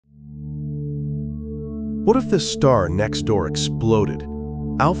What if this star next door exploded?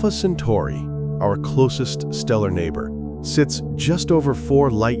 Alpha Centauri, our closest stellar neighbor, sits just over 4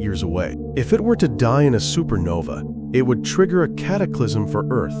 light-years away. If it were to die in a supernova, it would trigger a cataclysm for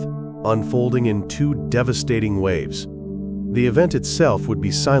Earth, unfolding in 2 devastating waves. The event itself would be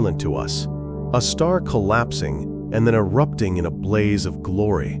silent to us, a star collapsing and then erupting in a blaze of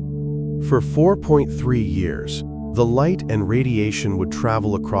glory. For 4.3 years, the light and radiation would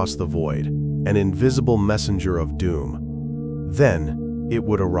travel across the void, an invisible messenger of doom. Then, it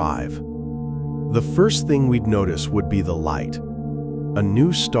would arrive. The first thing we'd notice would be the light. A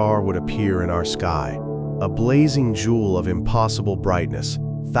new star would appear in our sky, a blazing jewel of impossible brightness,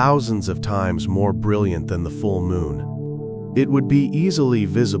 thousands of times more brilliant than the full moon. It would be easily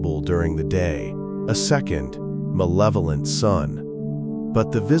visible during the day, a second, malevolent sun.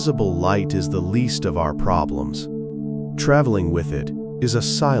 But the visible light is the least of our problems. Traveling with it is a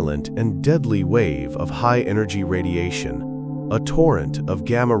silent and deadly wave of high-energy radiation, a torrent of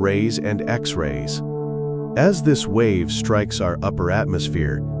gamma rays and X-rays. As this wave strikes our upper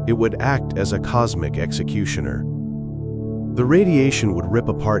atmosphere, it would act as a cosmic executioner. The radiation would rip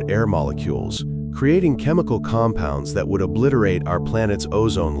apart air molecules, creating chemical compounds that would obliterate our planet's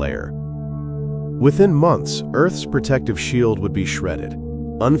ozone layer. Within months, Earth's protective shield would be shredded.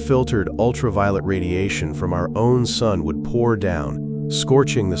 Unfiltered ultraviolet radiation from our own sun would pour down,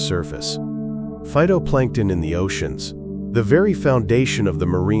 scorching the surface. Phytoplankton in the oceans, the very foundation of the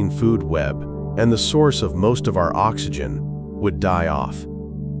marine food web and the source of most of our oxygen, would die off.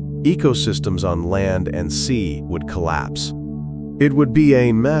 Ecosystems on land and sea would collapse. It would be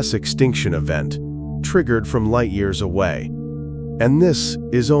a mass extinction event, triggered from light years away. And this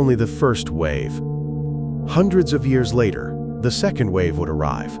is only the first wave. Hundreds of years later, the second wave would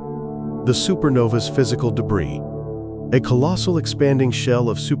arrive. The supernova's physical debris, a colossal expanding shell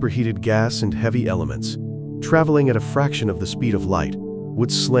of superheated gas and heavy elements, traveling at a fraction of the speed of light,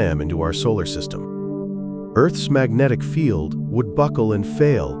 would slam into our solar system. Earth's magnetic field would buckle and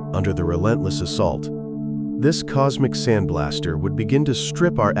fail under the relentless assault. This cosmic sandblaster would begin to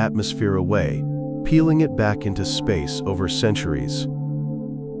strip our atmosphere away, peeling it back into space over centuries.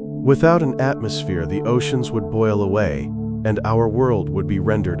 Without an atmosphere, the oceans would boil away, and our world would be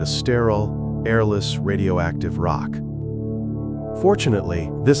rendered a sterile, airless, radioactive rock.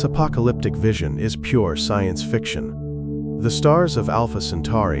 Fortunately, this apocalyptic vision is pure science fiction. The stars of Alpha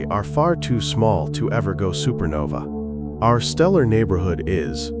Centauri are far too small to ever go supernova. Our stellar neighborhood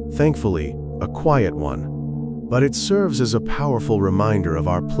is, thankfully, a quiet one, but it serves as a powerful reminder of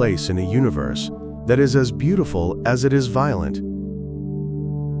our place in a universe that is as beautiful as it is violent.